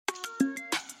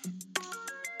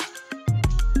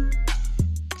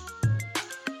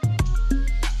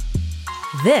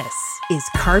This is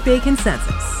Carpe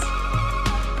Consensus.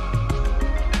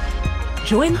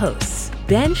 Join hosts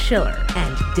Ben Schiller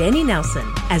and Danny Nelson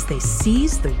as they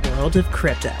seize the world of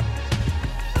crypto.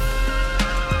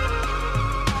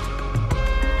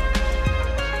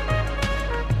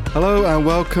 Hello and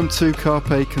welcome to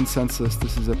Carpe Consensus.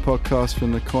 This is a podcast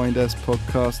from the CoinDesk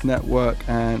Podcast Network,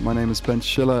 and my name is Ben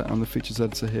Schiller. I'm the features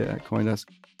editor here at CoinDesk.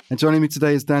 And joining me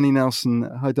today is Danny Nelson.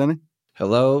 Hi, Danny.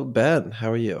 Hello, Ben. How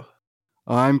are you?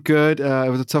 I'm good.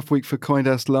 It was a tough week for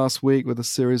CoinDesk last week with a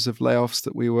series of layoffs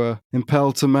that we were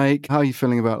impelled to make. How are you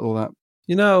feeling about all that?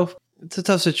 You know, it's a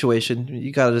tough situation.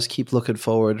 You got to just keep looking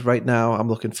forward. Right now, I'm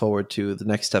looking forward to the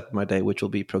next step of my day, which will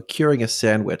be procuring a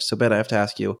sandwich. So, Ben, I have to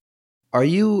ask you,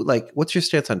 what's your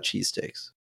stance on cheesesteaks?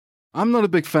 I'm not a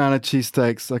big fan of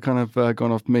cheesesteaks. I kind of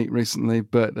gone off meat recently,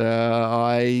 but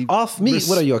Off meat?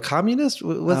 What are you, a communist?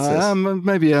 What's this?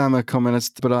 Maybe I'm a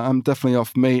communist, but I'm definitely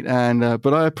off meat. And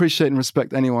but I appreciate and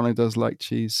respect anyone who does like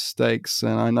cheesesteaks,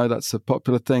 and I know that's a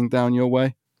popular thing down your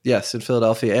way. Yes, in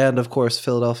Philadelphia, and of course,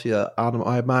 Philadelphia on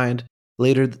my mind.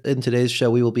 Later in today's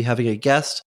show, we will be having a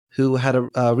guest who had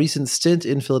a recent stint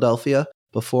in Philadelphia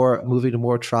before moving to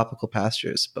more tropical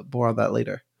pastures, but more on that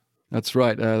later. That's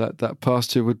right. That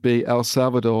pasture would be El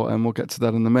Salvador, and we'll get to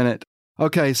that in a minute.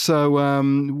 Okay, so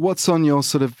what's on your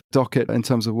sort of docket in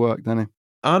terms of work, Danny?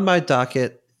 On my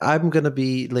docket, I'm going to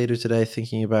be later today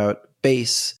thinking about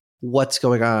Base, what's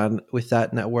going on with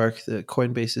that network, the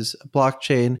Coinbase's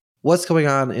blockchain, what's going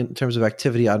on in terms of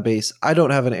activity on Base. I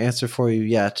don't have an answer for you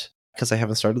yet because I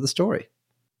haven't started the story.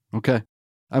 Okay.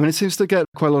 I mean, it seems to get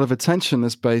quite a lot of attention,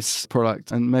 this Base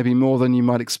product, and maybe more than you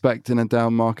might expect in a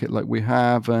down market like we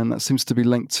have. And that seems to be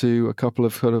linked to a couple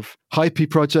of sort of hypey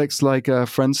projects like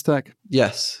FriendsTech.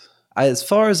 Yes. As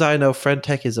far as I know,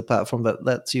 FriendTech is a platform that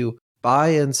lets you buy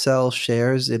and sell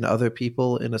shares in other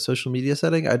people in a social media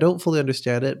setting. I don't fully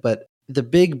understand it, but the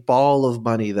big ball of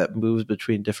money that moves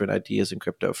between different ideas in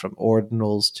crypto, from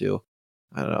ordinals to,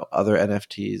 I don't know, other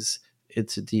NFTs,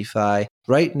 into DeFi.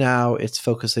 Right now, it's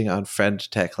focusing on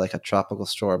FriendTech, like a tropical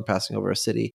storm passing over a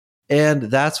city. And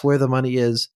that's where the money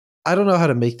is. I don't know how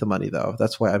to make the money, though.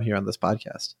 That's why I'm here on this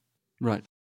podcast. Right.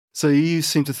 So you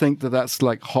seem to think that that's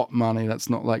like hot money. That's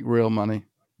not like real money.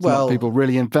 It's well, not people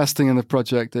really investing in the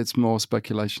project. It's more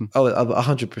speculation. Oh,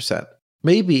 100%.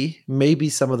 Maybe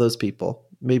some of those people,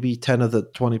 maybe 10 of the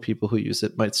 20 people who use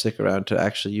it might stick around to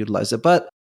actually utilize it. But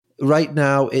right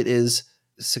now, it is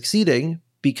succeeding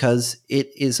because it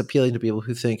is appealing to people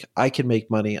who think, I can make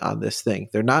money on this thing.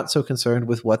 They're not so concerned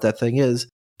with what that thing is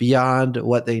beyond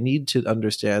what they need to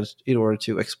understand in order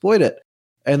to exploit it.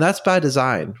 And that's by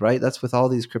design, right? That's with all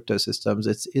these crypto systems.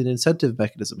 It's an incentive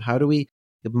mechanism. How do we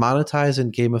monetize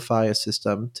and gamify a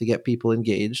system to get people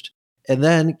engaged? And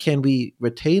then can we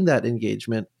retain that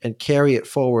engagement and carry it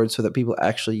forward so that people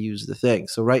actually use the thing?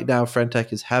 So right now,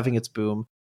 FriendTech is having its boom.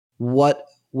 What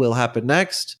will happen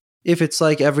next? If it's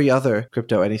like every other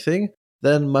crypto anything,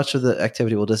 then much of the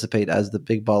activity will dissipate as the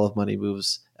big ball of money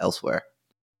moves elsewhere.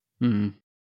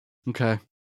 Okay.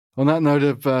 On that note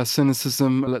of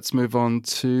cynicism, let's move on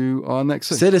to our next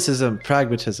segment. Cynicism,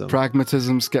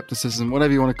 pragmatism, skepticism,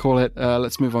 whatever you want to call it.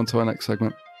 Let's move on to our next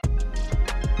segment.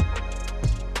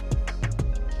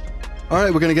 All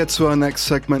right, we're going to get to our next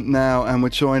segment now, and we're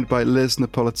joined by Liz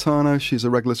Napolitano. She's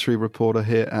a regulatory reporter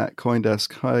here at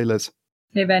CoinDesk. Hi, Liz.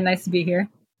 Hey, Ben. Nice to be here.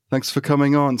 Thanks for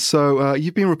coming on. So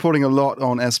you've been reporting a lot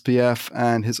on SBF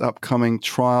and his upcoming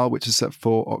trial, which is set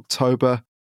for October.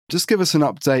 Just give us an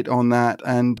update on that,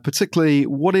 and particularly,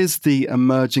 what is the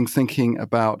emerging thinking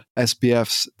about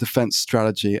SBF's defense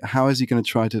strategy? How is he going to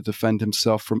try to defend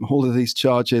himself from all of these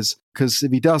charges? Because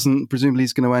if he doesn't, presumably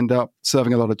he's going to end up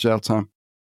serving a lot of jail time.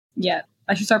 Yeah,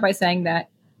 I should start by saying that,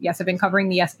 yes, I've been covering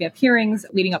the SBF hearings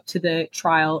leading up to the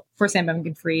trial for Sam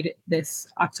Bankman-Fried this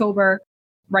October.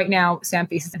 Right now, Sam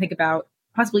faces, I think, about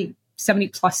possibly 70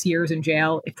 plus years in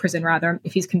jail, prison rather,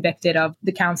 if he's convicted of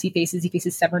the counts he faces. He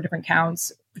faces 7 different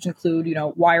counts, which include,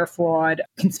 wire fraud,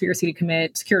 conspiracy to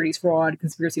commit securities fraud,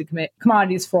 conspiracy to commit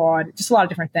commodities fraud, just a lot of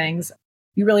different things.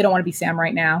 You really don't want to be Sam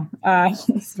right now,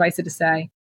 suffice it to say.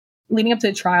 Leading up to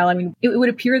the trial, I mean, it would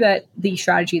appear that the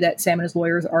strategy that Sam and his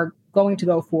lawyers are going to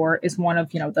go for is one of,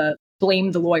 the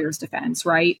blame the lawyers defense,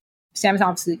 right? Sam is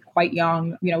obviously quite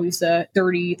young. He's a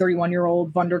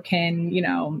 31-year-old wunderkind,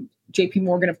 JP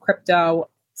Morgan of crypto.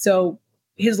 So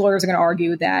his lawyers are going to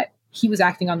argue that he was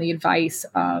acting on the advice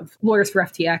of lawyers for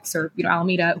FTX or,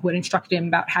 Alameda, who had instructed him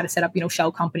about how to set up,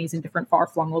 shell companies in different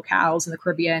far-flung locales in the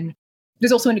Caribbean.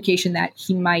 There's also indication that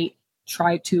he might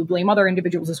try to blame other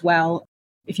individuals as well.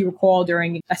 If you recall,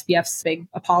 during SBF's big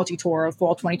apology tour of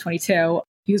fall 2022,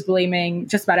 he was blaming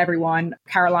just about everyone: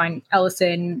 Caroline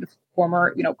Ellison,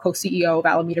 former, co-CEO of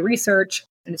Alameda Research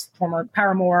and his former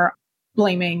paramour,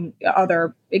 blaming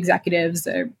other executives,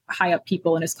 high up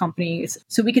people in his companies.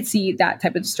 So we could see that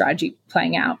type of strategy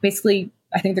playing out. Basically,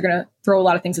 I think they're going to throw a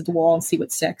lot of things at the wall and see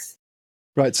what sticks.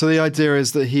 Right. So the idea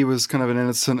is that he was kind of an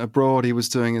innocent abroad. He was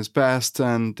doing his best,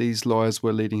 and these lawyers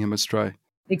were leading him astray.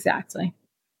 Exactly.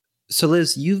 So,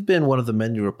 Liz, you've been one of the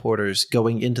many reporters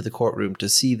going into the courtroom to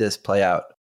see this play out.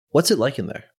 What's it like in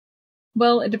there?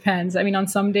 Well, it depends. I mean, on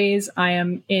some days I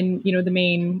am in, the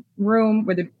main room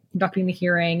where they're conducting the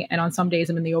hearing. And on some days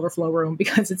I'm in the overflow room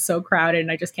because it's so crowded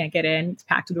and I just can't get in. It's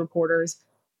packed with reporters.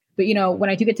 But, when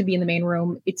I do get to be in the main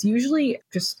room, it's usually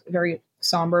just a very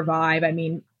somber vibe. I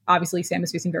mean, obviously Sam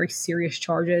is facing very serious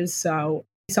charges. So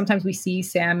sometimes we see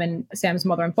Sam and Sam's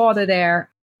mother and father there,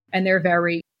 and they're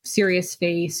very serious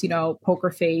face, poker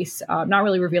face, not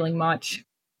really revealing much.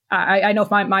 I know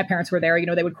if my parents were there,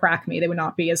 they would crack me. They would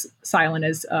not be as silent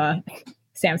as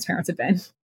Sam's parents have been.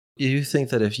 You think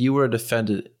that if you were a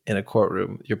defendant in a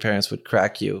courtroom, your parents would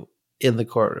crack you in the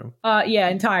courtroom? Yeah,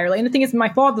 entirely. And the thing is, my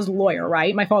father's a lawyer,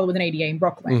 right? My father was an ADA in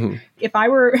Brooklyn. Mm-hmm. If I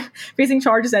were facing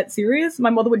charges that serious, my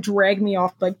mother would drag me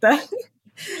off like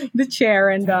the chair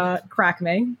and crack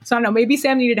me. So I don't know, maybe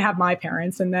Sam needed to have my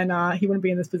parents and then he wouldn't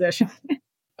be in this position.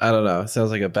 I don't know. It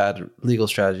sounds like a bad legal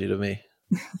strategy to me.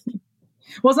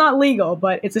 Well, it's not legal,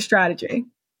 but it's a strategy.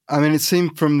 I mean, it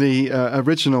seemed from the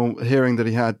original hearing that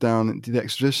he had down, the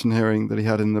extradition hearing that he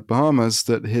had in the Bahamas,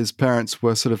 that his parents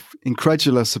were sort of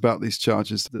incredulous about these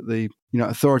charges, that the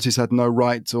authorities had no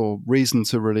right or reason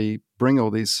to really bring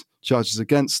all these charges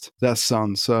against their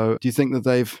son. So do you think that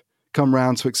they've come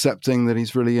round to accepting that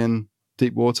he's really in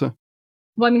deep water?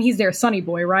 Well, I mean, he's their sonny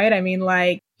boy, right? I mean,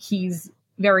 he's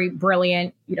very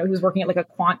brilliant. He was working at a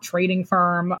quant trading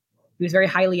firm. He was very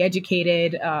highly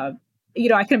educated. I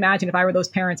can imagine if I were those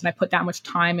parents and I put that much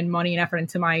time and money and effort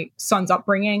into my son's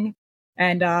upbringing,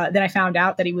 and then I found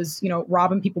out that he was,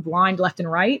 robbing people blind left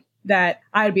and right, that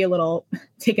I'd be a little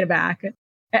taken aback.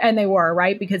 And they were,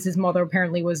 right? Because his mother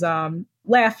apparently was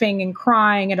laughing and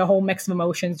crying and a whole mix of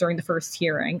emotions during the first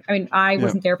hearing. I mean, I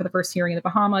wasn't there for the first hearing in the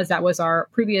Bahamas. That was our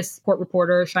previous court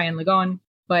reporter, Cheyenne Ligon.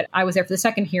 But I was there for the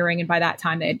second hearing. And by that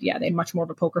time, they had much more of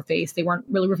a poker face. They weren't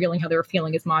really revealing how they were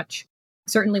feeling as much.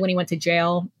 Certainly when he went to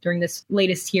jail during this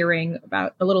latest hearing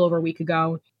about a little over a week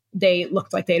ago, they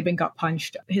looked like they had been gut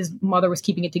punched. His mother was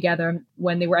keeping it together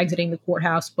when they were exiting the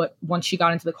courthouse. But once she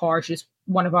got into the car,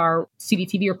 one of our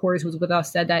CDTV reporters who was with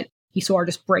us said that he saw her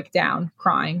just break down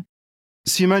crying.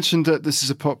 So you mentioned that this is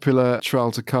a popular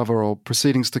trial to cover or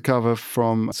proceedings to cover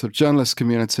from sort of journalist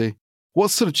community. What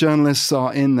sort of journalists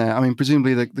are in there? I mean,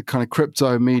 presumably the kind of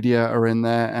crypto media are in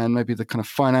there and maybe the kind of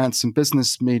finance and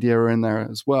business media are in there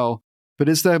as well. But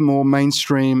is there more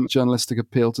mainstream journalistic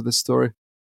appeal to this story?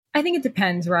 I think it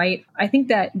depends, right? I think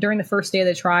that during the first day of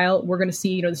the trial, we're going to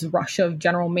see, this rush of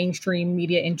general mainstream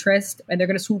media interest, and they're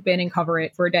going to swoop in and cover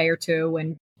it for a day or two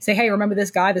and say, hey, remember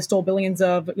this guy that stole billions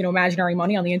of, imaginary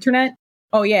money on the internet?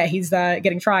 Oh, yeah, he's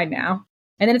getting tried now.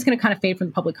 And then it's going to kind of fade from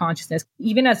the public consciousness.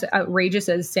 Even as outrageous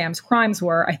as Sam's crimes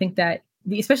were, I think that,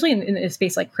 especially in a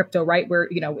space like crypto, right, where,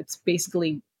 it's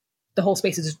basically the whole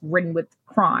space is just ridden with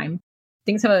crime,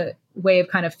 things have a way of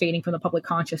kind of fading from the public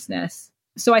consciousness.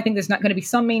 So I think there's not going to be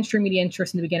some mainstream media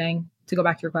interest in the beginning, to go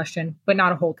back to your question, but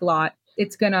not a whole lot.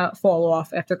 It's going to fall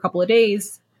off after a couple of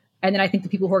days. And then I think the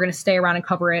people who are going to stay around and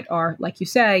cover it are, like you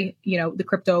say, the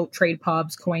crypto trade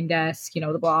pubs, CoinDesk,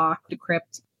 the Block,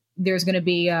 Decrypt. There's going to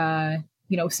be,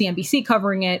 CNBC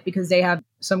covering it because they have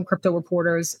some crypto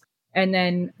reporters. And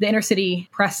then the inner city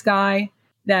press guy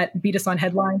that beat us on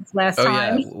headlines last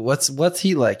time. Yeah. What's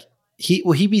he like?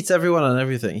 He beats everyone on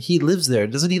everything. He lives there.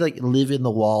 Doesn't he live in the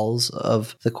walls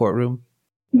of the courtroom?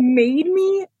 Made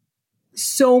me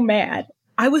so mad.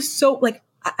 I was so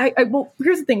well,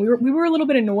 here's the thing. We were a little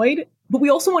bit annoyed, but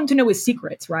we also wanted to know his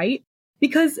secrets, right?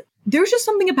 Because there's just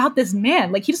something about this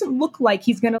man. He doesn't look like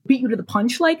he's going to beat you to the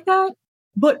punch like that.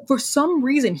 But for some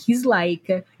reason, he's a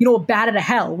bat out of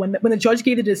hell. When the judge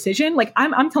gave the decision,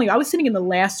 I'm telling you, I was sitting in the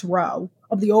last row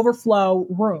of the overflow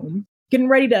room, getting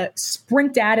ready to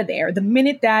sprint out of there the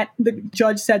minute that the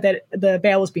judge said that the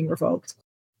bail was being revoked.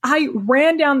 I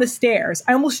ran down the stairs.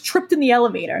 I almost tripped in the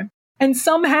elevator. And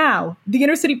somehow the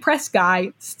inner city press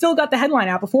guy still got the headline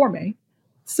out before me.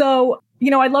 So,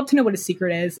 I'd love to know what his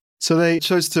secret is. So they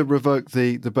chose to revoke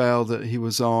the bail that he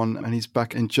was on, and he's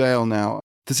back in jail now.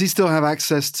 Does he still have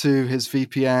access to his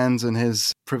VPNs and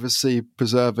his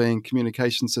privacy-preserving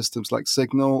communication systems like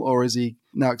Signal, or is he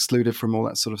now excluded from all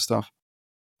that sort of stuff?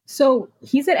 So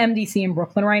he's at MDC in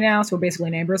Brooklyn right now, so we're basically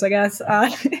neighbors, I guess.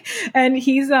 And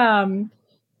he's,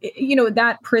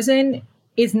 that prison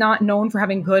is not known for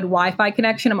having good Wi-Fi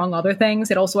connection, among other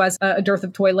things. It also has a dearth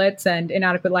of toilets and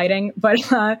inadequate lighting. But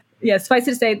yeah, suffice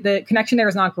it to say, the connection there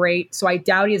is not great. So I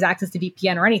doubt he has access to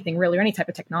VPN or anything, really, or any type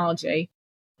of technology.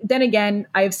 Then again,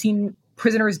 I've seen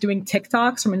prisoners doing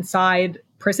TikToks from inside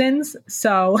prisons.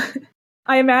 So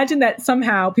I imagine that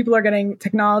somehow people are getting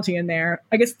technology in there.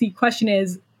 I guess the question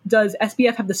is, does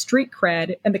SBF have the street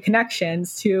cred and the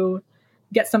connections to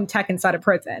get some tech inside a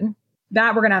prison?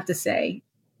 That we're going to have to say.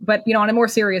 But, on a more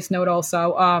serious note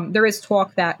also, there is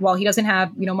talk that while he doesn't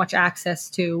have, much access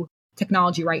to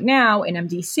technology right now in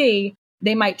MDC,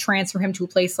 they might transfer him to a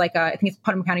place like, I think it's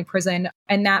Putnam County Prison.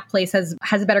 And that place has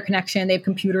a better connection. They have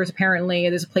computers, apparently.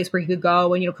 There's a place where he could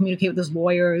go and, communicate with his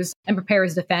lawyers and prepare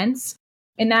his defense.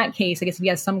 In that case, I guess if he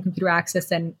has some computer access,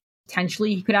 then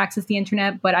potentially he could access the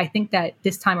internet. But I think that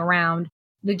this time around,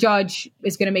 the judge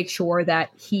is going to make sure that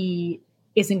he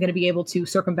isn't going to be able to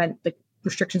circumvent the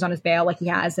restrictions on his bail like he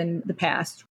has in the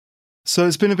past. So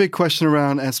it's been a big question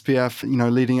around SPF,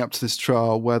 leading up to this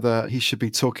trial, whether he should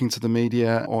be talking to the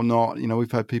media or not.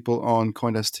 We've had people on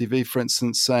CoinDesk TV, for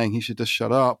instance, saying he should just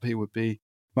shut up. He would be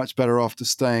much better off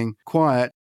just staying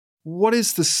quiet. What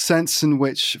is the sense in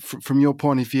which, from your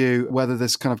point of view, whether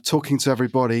this kind of talking to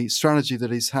everybody strategy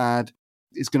that he's had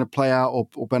is going to play out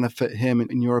or benefit him,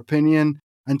 in your opinion?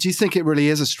 And do you think it really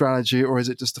is a strategy, or is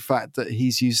it just the fact that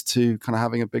he's used to kind of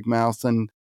having a big mouth and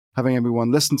having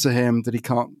everyone listen to him that he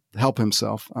can't help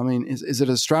himself? I mean, is it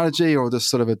a strategy or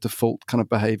just sort of a default kind of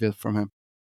behavior from him?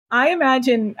 I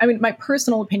imagine, my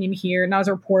personal opinion here, not as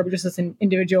a reporter, but just as an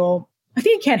individual, I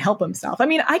think he can't help himself. I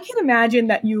mean, I can imagine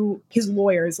that his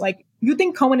lawyers, you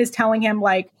think Cohen is telling him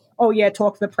oh yeah,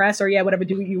 talk to the press, or yeah, whatever,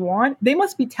 do what you want. They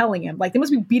must be telling him, they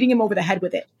must be beating him over the head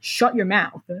with it. Shut your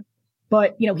mouth.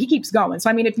 But, he keeps going. So,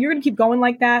 if you're going to keep going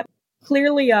like that,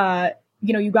 clearly,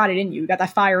 you got it in you. You got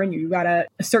that fire in you. You got to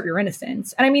assert your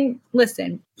innocence. And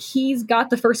listen, he's got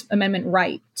the First Amendment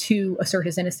right to assert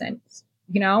his innocence,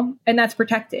 and that's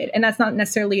protected. And that's not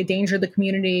necessarily a danger to the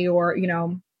community or,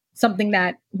 something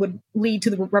that would lead to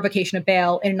the revocation of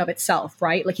bail in and of itself,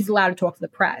 right? He's allowed to talk to the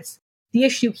press. The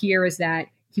issue here is that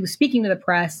he was speaking to the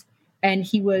press and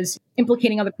he was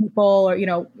implicating other people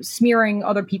or, smearing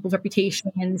other people's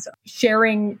reputations,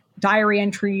 sharing diary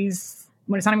entries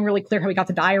when it's not even really clear how he got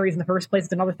the diaries in the first place.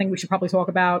 It's another thing we should probably talk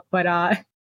about. But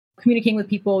communicating with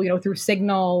people, through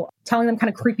Signal, telling them kind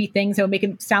of creepy things that would make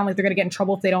it sound like they're going to get in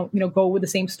trouble if they don't, go with the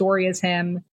same story as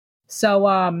him.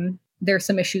 So there's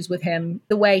some issues with him,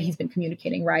 the way he's been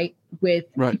communicating, right, with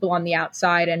people on the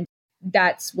outside. And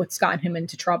that's what's gotten him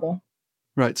into trouble.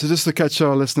 Right. So just to catch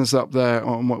our listeners up there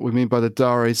on what we mean by the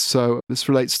diaries. So this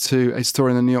relates to a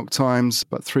story in the New York Times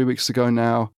about 3 weeks ago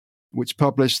now, which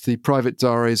published the private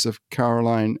diaries of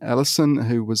Caroline Ellison,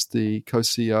 who was the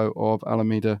co-CEO of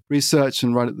Alameda Research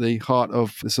and right at the heart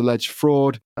of this alleged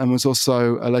fraud, and was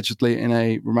also allegedly in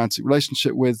a romantic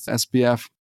relationship with SBF.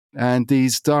 And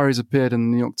these diaries appeared in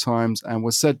the New York Times and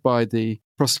were said by the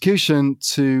prosecution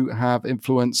to have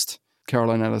influenced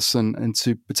Caroline Ellison and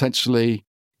to potentially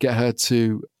get her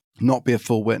to not be a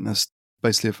full witness,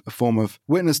 basically a form of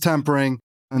witness tampering.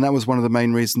 And that was one of the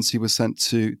main reasons he was sent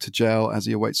to jail as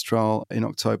he awaits trial in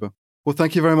October. Well,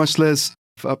 thank you very much, Liz,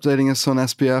 for updating us on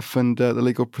SBF and the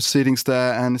legal proceedings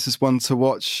there. And this is one to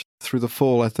watch through the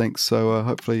fall, I think. So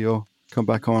hopefully you'll come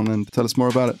back on and tell us more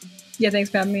about it. Yeah, thanks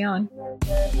for having me on.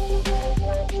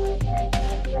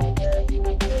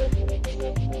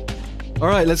 All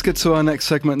right, let's get to our next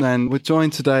segment then. We're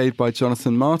joined today by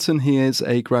Jonathan Martin. He is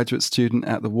a graduate student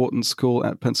at the Wharton School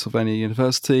at Pennsylvania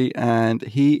University, and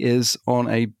he is on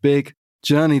a big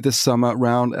journey this summer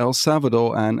around El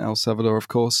Salvador. And El Salvador, of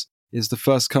course, is the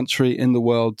first country in the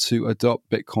world to adopt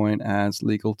Bitcoin as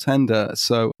legal tender.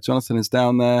 So Jonathan is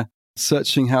down there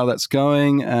searching how that's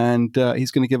going, and he's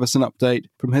going to give us an update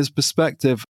from his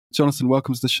perspective. Jonathan,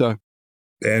 welcome to the show.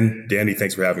 Ben, Danny,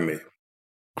 thanks for having me.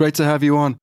 Great to have you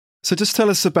on. So just tell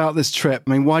us about this trip.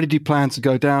 Why did you plan to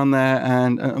go down there,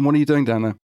 and what are you doing down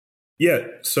there? Yeah,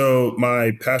 so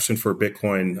my passion for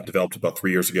Bitcoin developed about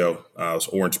 3 years ago. I was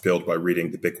orange-pilled by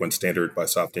reading The Bitcoin Standard by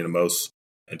Safdie Amos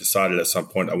and decided at some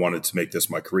point I wanted to make this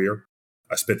my career.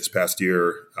 I spent this past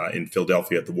year in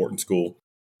Philadelphia at the Wharton School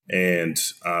and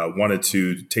wanted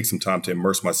to take some time to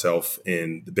immerse myself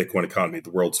in the Bitcoin economy,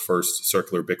 the world's first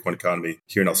circular Bitcoin economy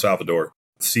here in El Salvador.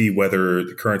 See whether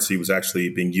the currency was actually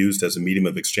being used as a medium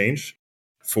of exchange.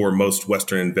 For most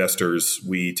Western investors,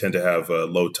 we tend to have a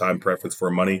low time preference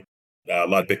for money. A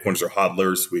lot of Bitcoiners are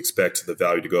hodlers. We expect the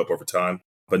value to go up over time,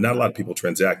 but not a lot of people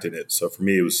transact in it. So for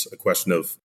me, it was a question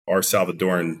of, are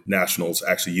Salvadoran nationals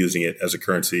actually using it as a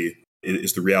currency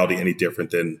Is the reality any different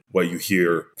than what you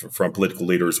hear from political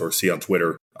leaders or see on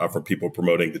Twitter from people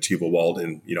promoting the Chivo wallet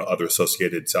and other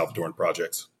associated Salvadoran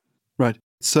projects? Right.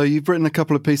 So you've written a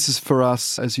couple of pieces for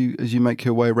us as you make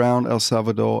your way around El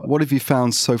Salvador. What have you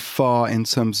found so far in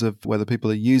terms of whether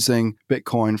people are using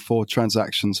Bitcoin for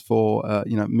transactions, for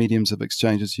mediums of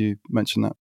exchange, as you mentioned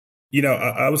that?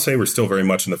 I would say we're still very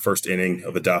much in the first inning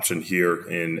of adoption here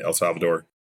in El Salvador.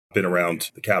 Been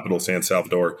around the capital, San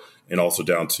Salvador, and also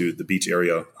down to the beach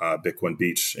area, Bitcoin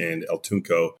Beach and El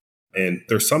Tunco. And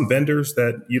there's some vendors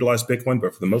that utilize Bitcoin,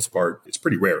 but for the most part, it's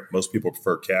pretty rare. Most people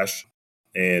prefer cash.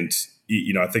 And,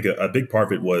 I think a big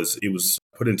part of it was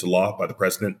put into law by the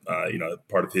president,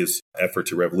 part of his effort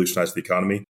to revolutionize the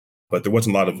economy. But there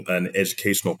wasn't a lot of an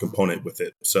educational component with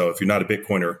it. So if you're not a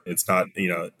Bitcoiner, it's not,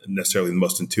 necessarily the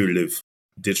most intuitive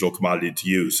digital commodity to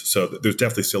use. So there's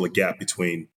definitely still a gap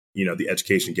between the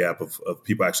education gap of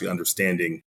people actually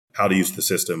understanding how to use the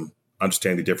system,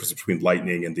 understanding the difference between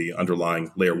Lightning and the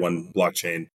underlying layer 1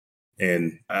 blockchain.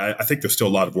 And I think there's still a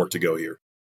lot of work to go here.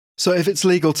 So if it's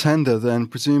legal tender, then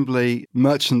presumably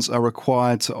merchants are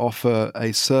required to offer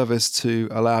a service to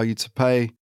allow you to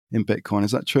pay in Bitcoin.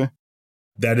 Is that true?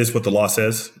 That is what the law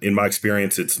says. In my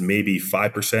experience, it's maybe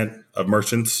 5% of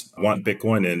merchants want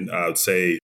Bitcoin. And I would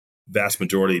say vast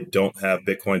majority don't have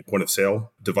Bitcoin point of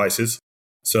sale devices.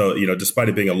 So, despite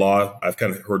it being a law, I've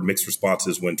kind of heard mixed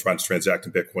responses when trying to transact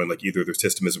in Bitcoin, like either their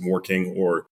system isn't working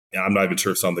or I'm not even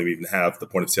sure if some of them even have the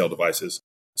point of sale devices.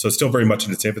 So it's still very much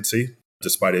in its infancy,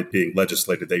 despite it being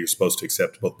legislated that you're supposed to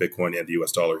accept both Bitcoin and the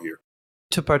US dollar here.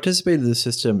 To participate in the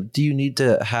system, do you need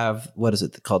to have, what is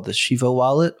it called, the Chivo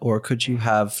wallet, or could you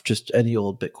have just any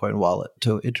old Bitcoin wallet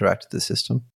to interact with the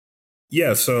system?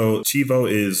 Yeah, so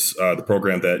Chivo is the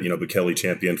program that, Bukele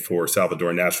championed for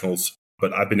Salvador nationals.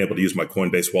 But I've been able to use my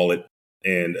Coinbase wallet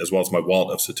and as well as my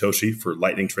wallet of Satoshi for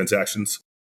Lightning transactions.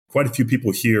 Quite a few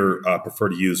people here prefer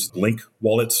to use Link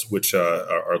wallets, which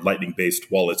are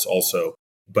Lightning-based wallets also.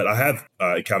 But I have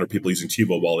encountered people using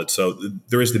Chivo wallets. So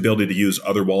there is the ability to use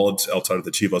other wallets outside of the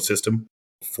Chivo system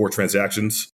for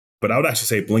transactions. But I would actually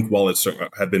say Blink wallets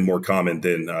have been more common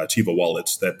than Chivo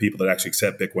wallets, that people that actually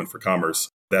accept Bitcoin for commerce.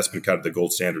 That's been kind of the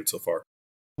gold standard so far.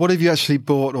 What have you actually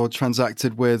bought or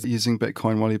transacted with using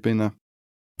Bitcoin while you've been there?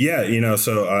 Yeah,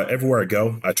 so everywhere I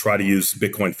go, I try to use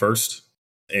Bitcoin first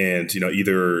and,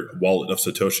 either wallet of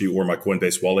Satoshi or my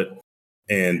Coinbase wallet.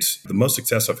 And the most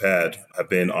success I've had have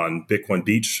been on Bitcoin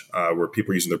Beach, where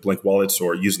people are using their Blink wallets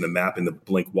or using the map in the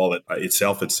Blink wallet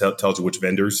itself. It tells you which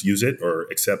vendors use it or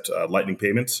accept Lightning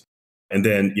payments. And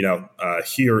then,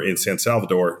 here in San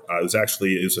Salvador, it was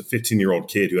a 15-year-old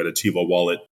kid who had a Chivo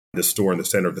wallet, this store in the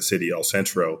center of the city, El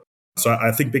Centro. So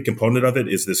I think a big component of it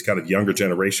is this kind of younger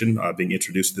generation being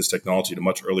introduced to this technology at a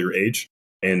much earlier age.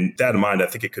 And that in mind, I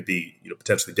think it could be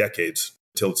potentially decades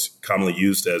until it's commonly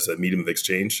used as a medium of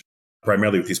exchange,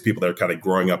 primarily with these people that are kind of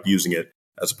growing up using it,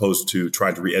 as opposed to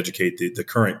trying to re-educate the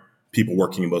current people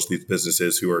working in most of these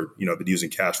businesses who are been using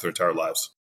cash their entire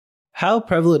lives. How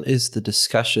prevalent is the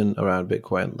discussion around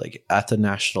Bitcoin, like at the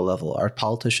national level? Are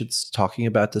politicians talking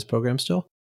about this program still?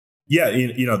 Yeah,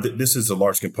 this is a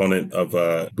large component of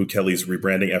Bukele's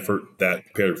rebranding effort that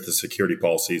paired with the security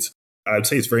policies. I'd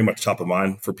say it's very much top of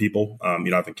mind for people.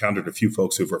 I've encountered a few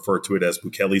folks who've referred to it as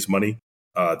Bukele's money.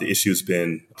 The issue's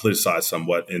been politicized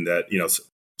somewhat in that,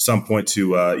 some point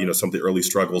to, some of the early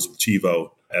struggles with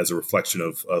Chivo as a reflection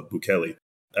of Bukele.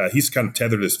 He's kind of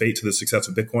tethered his fate to the success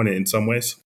of Bitcoin in some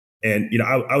ways. And,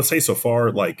 I would say so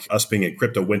far, like us being in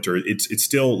crypto winter, it's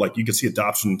still like you can see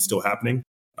adoption still happening.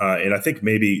 And I think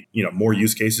maybe, more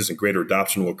use cases and greater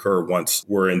adoption will occur once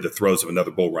we're in the throes of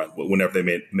another bull run, whenever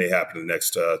they may happen in the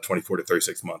next 24 to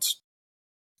 36 months.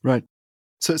 Right.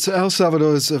 So El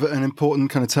Salvador is an important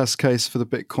kind of test case for the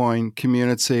Bitcoin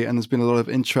community, and there's been a lot of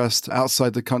interest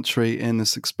outside the country in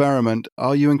this experiment.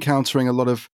 Are you encountering a lot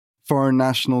of foreign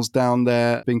nationals down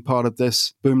there being part of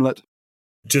this boomlet?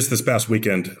 Just this past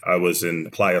weekend, I was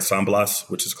in Playa San Blas,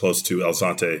 which is close to El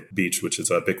Zante Beach, which is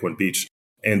a Bitcoin beach.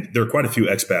 And there are quite a few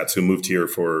expats who moved here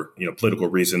for political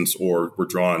reasons or were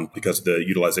drawn because of the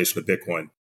utilization of Bitcoin.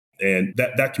 And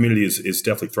that community is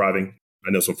definitely thriving. I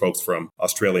know some folks from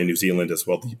Australia and New Zealand as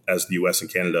well as the US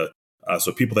and Canada.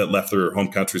 So people that left their home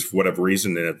countries for whatever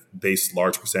reason and have based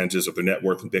large percentages of their net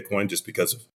worth in Bitcoin just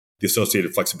because of the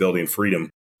associated flexibility and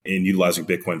freedom in utilizing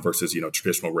Bitcoin versus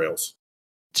traditional rails.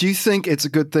 Do you think it's a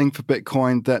good thing for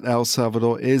Bitcoin that El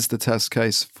Salvador is the test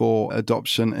case for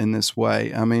adoption in this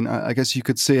way? I mean, I guess you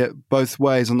could see it both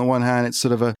ways. On the one hand, it's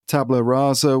sort of a tabula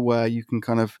rasa where you can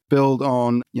kind of build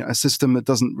on a system that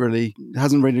hasn't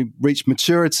really reached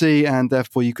maturity, and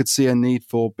therefore you could see a need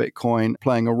for Bitcoin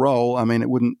playing a role. I mean, it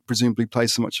wouldn't presumably play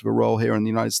so much of a role here in the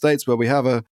United States, where we have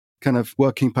a kind of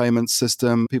working payment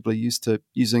system. People are used to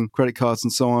using credit cards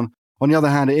and so on. On the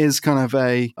other hand, it is kind of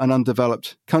an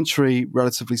undeveloped country,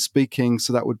 relatively speaking,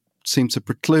 so that would seem to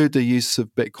preclude the use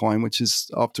of Bitcoin, which is,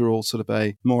 after all, sort of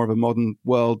a more of a modern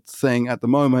world thing at the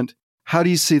moment. How do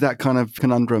you see that kind of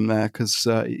conundrum there? Because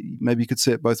maybe you could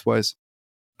see it both ways.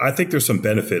 I think there's some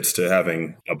benefits to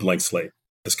having a blank slate.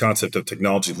 This concept of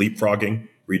technology leapfrogging,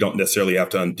 where you don't necessarily have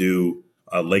to undo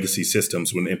legacy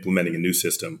systems when implementing a new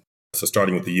system. So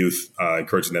starting with the youth,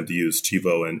 encouraging them to use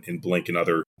Chivo and Blink and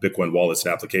other Bitcoin wallets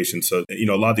and applications. So, a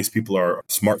lot of these people are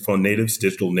smartphone natives,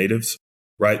 digital natives,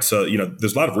 right? So,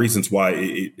 there's a lot of reasons why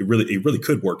it really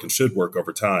could work and should work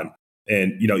over time.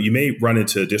 And, you may run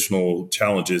into additional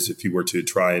challenges if you were to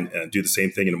try and do the same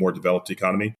thing in a more developed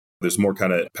economy. There's more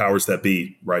kind of powers that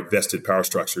be, right? Vested power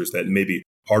structures that may be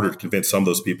harder to convince some of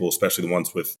those people, especially the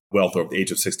ones with wealth over the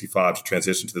age of 65, to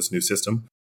transition to this new system.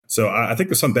 So I think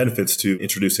there's some benefits to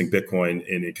introducing Bitcoin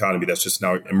in an economy that's just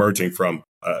now emerging from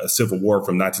a civil war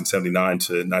from 1979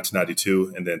 to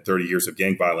 1992, and then 30 years of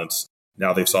gang violence.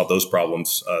 Now they've solved those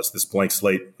problems. So this blank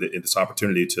slate, this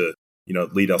opportunity to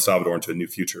lead El Salvador into a new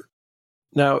future.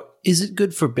 Now, is it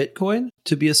good for Bitcoin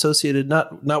to be associated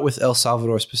not with El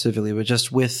Salvador specifically, but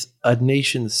just with a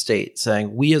nation state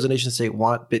saying, we as a nation state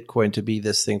want Bitcoin to be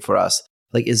this thing for us?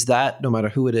 Like, is that, no matter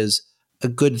who it is, a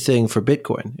good thing for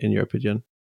Bitcoin, in your opinion?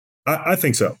 I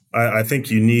think so. I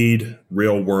think you need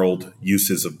real world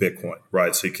uses of Bitcoin,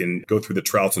 right? So you can go through the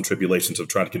trials and tribulations of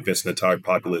trying to convince an entire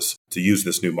populace to use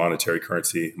this new monetary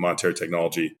currency, monetary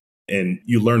technology. And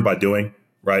you learn by doing,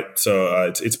 right?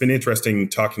 So it's been interesting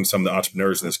talking to some of the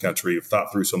entrepreneurs in this country who've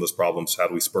thought through some of those problems. How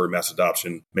do we spur mass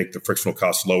adoption, make the frictional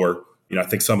costs lower? I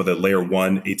think some of the layer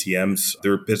one ATMs,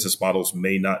 their business models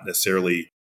may not necessarily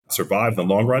survive in the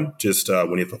long run. Just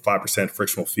when you have a 5%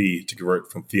 frictional fee to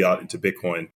convert from fiat into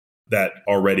Bitcoin, that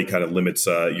already kind of limits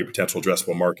your potential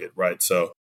addressable market, right?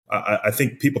 So I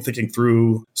think people thinking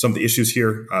through some of the issues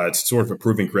here, it's sort of a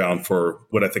proving ground for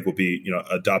what I think will be,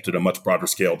 adopted on a much broader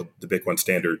scale, the Bitcoin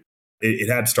standard.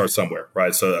 It had to start somewhere,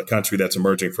 right? So a country that's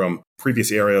emerging from previous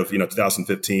era of,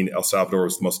 2015, El Salvador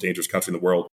was the most dangerous country in the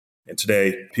world. And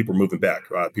today, people are moving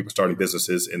back, right? People are starting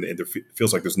businesses, and there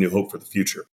feels like there's new hope for the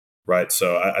future. Right.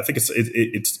 So I think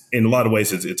it's in a lot of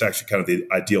ways, it's actually kind of the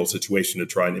ideal situation to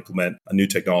try and implement a new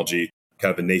technology,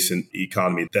 kind of a nascent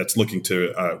economy that's looking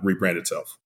to rebrand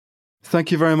itself.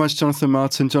 Thank you very much, Jonathan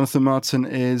Martin. Jonathan Martin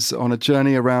is on a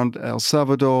journey around El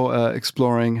Salvador,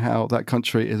 exploring how that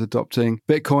country is adopting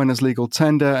Bitcoin as legal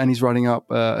tender, and he's writing up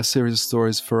a series of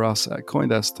stories for us at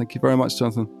CoinDesk. Thank you very much,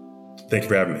 Jonathan. Thank you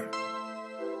for having me.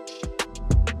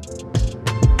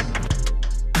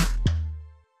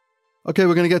 Okay,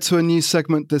 we're going to get to a new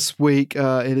segment this week.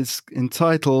 It is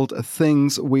entitled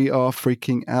Things We Are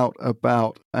Freaking Out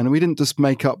About. And we didn't just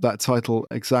make up that title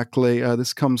exactly.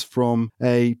 This comes from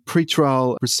a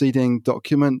pretrial proceeding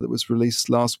document that was released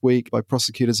last week by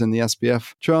prosecutors in the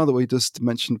SPF trial that we just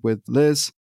mentioned with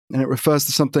Liz. And it refers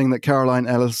to something that Caroline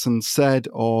Ellison said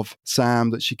of Sam,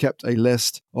 that she kept a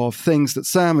list of things that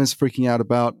Sam is freaking out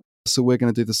about. So we're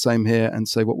going to do the same here and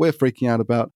say what we're freaking out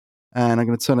about. And I'm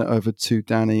going to turn it over to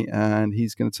Danny, and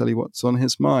he's going to tell you what's on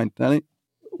his mind. Danny?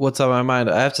 What's on my mind?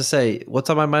 I have to say, what's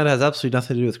on my mind has absolutely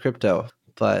nothing to do with crypto.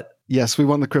 But yes, we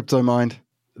want the crypto mind.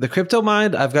 The crypto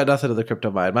mind? I've got nothing to the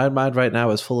crypto mind. My mind right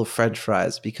now is full of French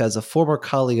fries because a former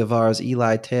colleague of ours,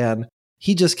 Eli Tan,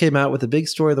 he just came out with a big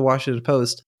story in the Washington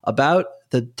Post about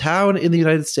the town in the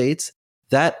United States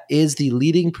that is the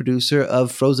leading producer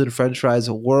of frozen French fries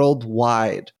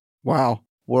worldwide. Wow.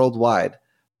 Worldwide.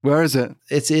 Where is it?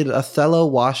 It's in Othello,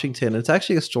 Washington. It's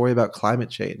actually a story about climate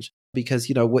change because,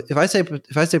 if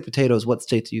I say potatoes, what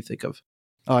state do you think of?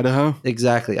 Idaho.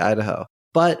 Exactly, Idaho.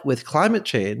 But with climate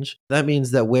change, that means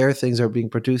that where things are being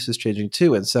produced is changing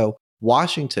too. And so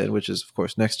Washington, which is, of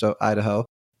course, next to Idaho,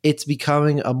 it's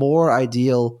becoming a more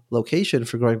ideal location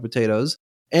for growing potatoes.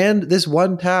 And this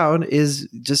one town is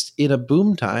just in a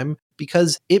boom time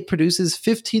because it produces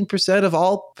 15% of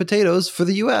all potatoes for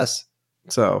the U.S.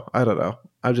 So I don't know.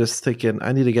 I'm just thinking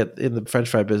I need to get in the French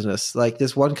fry business. Like,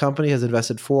 this one company has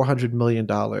invested $400 million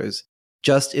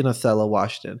just in Othello,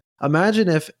 Washington. Imagine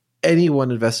if anyone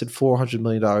invested $400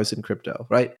 million in crypto,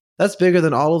 right? That's bigger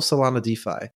than all of Solana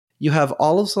DeFi. You have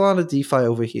all of Solana DeFi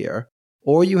over here,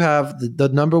 or you have the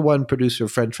number one producer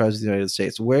of French fries in the United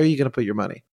States. Where are you going to put your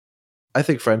money? I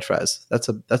think French fries. That's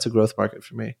a growth market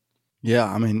for me. Yeah,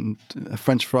 I mean,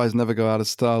 French fries never go out of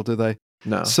style, do they?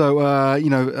 No. So,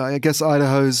 I guess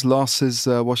Idaho's loss is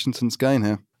Washington's gain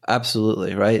here.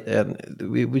 Absolutely, right? And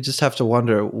we just have to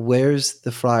wonder, where's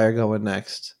the fryer going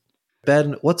next?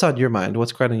 Ben, what's on your mind?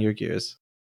 What's grinding your gears?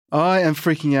 I am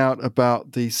freaking out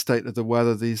about the state of the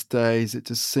weather these days. It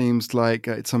just seems like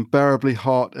it's unbearably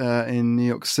hot in New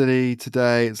York City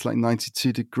today. It's like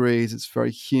 92 degrees. It's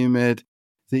very humid.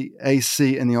 The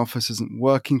AC in the office isn't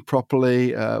working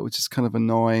properly, which is kind of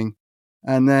annoying.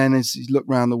 And then as you look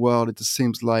around the world, it just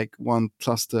seems like one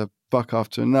cluster buck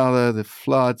after another. The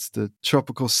floods, the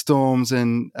tropical storms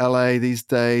in LA these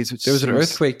days. Which there was an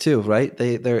earthquake too, right?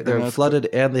 They're flooded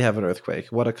and they have an earthquake.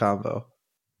 What a combo.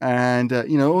 And,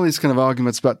 all these kind of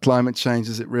arguments about climate change,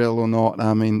 is it real or not?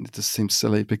 I mean, it just seems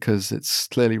silly because it's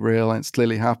clearly real and it's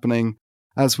clearly happening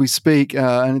as we speak.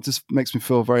 And it just makes me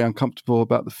feel very uncomfortable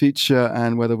about the future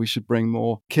and whether we should bring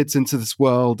more kids into this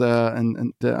world.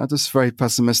 And I'm just very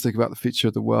pessimistic about the future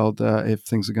of the world if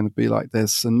things are going to be like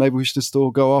this. And maybe we should just all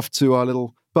go off to our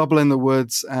little bubble in the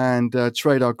woods and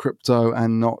trade our crypto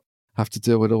and not have to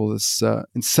deal with all this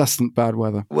incessant bad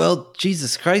weather. Well,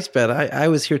 Jesus Christ, Ben, I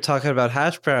was here talking about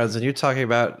hash browns and you're talking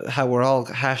about how we're all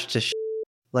hashed to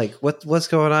Like, what's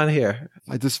going on here?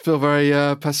 I just feel very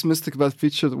pessimistic about the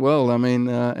future of the world. I mean,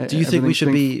 do you think we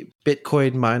should be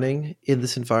Bitcoin mining in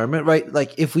this environment, right?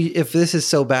 Like, if this is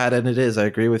so bad, and it is, I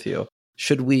agree with you.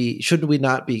 Shouldn't we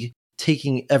not be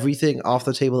taking everything off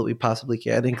the table that we possibly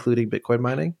can, including Bitcoin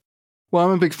mining? Well,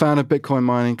 I'm a big fan of Bitcoin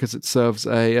mining because it serves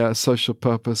a social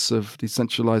purpose of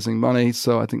decentralizing money.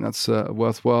 So I think that's a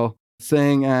worthwhile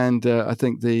thing. And I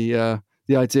think the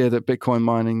idea that Bitcoin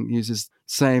mining uses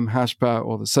same hash power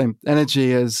or the same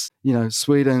energy as,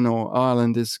 Sweden or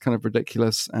Ireland is kind of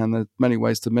ridiculous. And there are many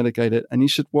ways to mitigate it. And you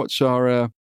should watch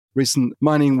our recent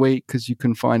mining week because you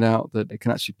can find out that it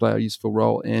can actually play a useful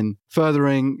role in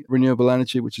furthering renewable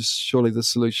energy, which is surely the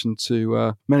solution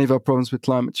to many of our problems with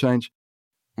climate change.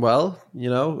 Well,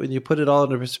 when you put it all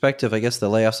into perspective, I guess the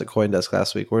layoffs at CoinDesk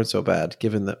last week weren't so bad,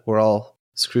 given that we're all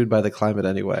screwed by the climate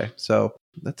anyway. So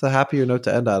that's a happier note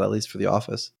to end on, at least for the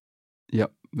office.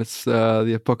 Yep, it's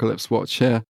the apocalypse watch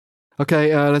here.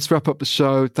 Okay, let's wrap up the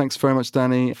show. Thanks very much,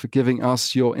 Danny, for giving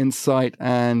us your insight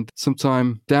and some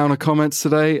time downer comments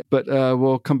today. But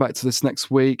we'll come back to this next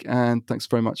week. And thanks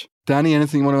very much. Danny,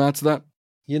 anything you want to add to that?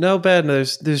 Ben,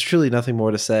 there's truly nothing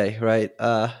more to say, right?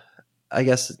 I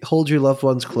guess hold your loved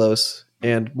ones close,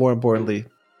 and more importantly,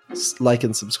 like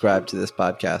and subscribe to this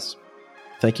podcast.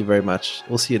 Thank you very much.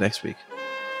 We'll see you next week.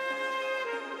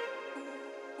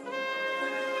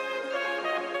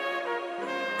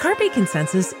 Carpe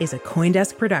Consensus is a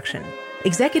CoinDesk production.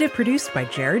 Executive produced by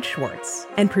Jared Schwartz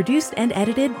and produced and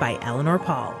edited by Eleanor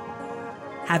Paul.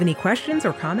 Have any questions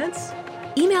or comments?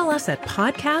 Email us at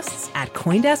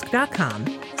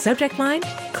podcasts@coindesk.com. Subject line,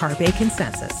 Carpe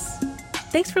Consensus.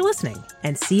 Thanks for listening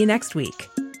and see you next week.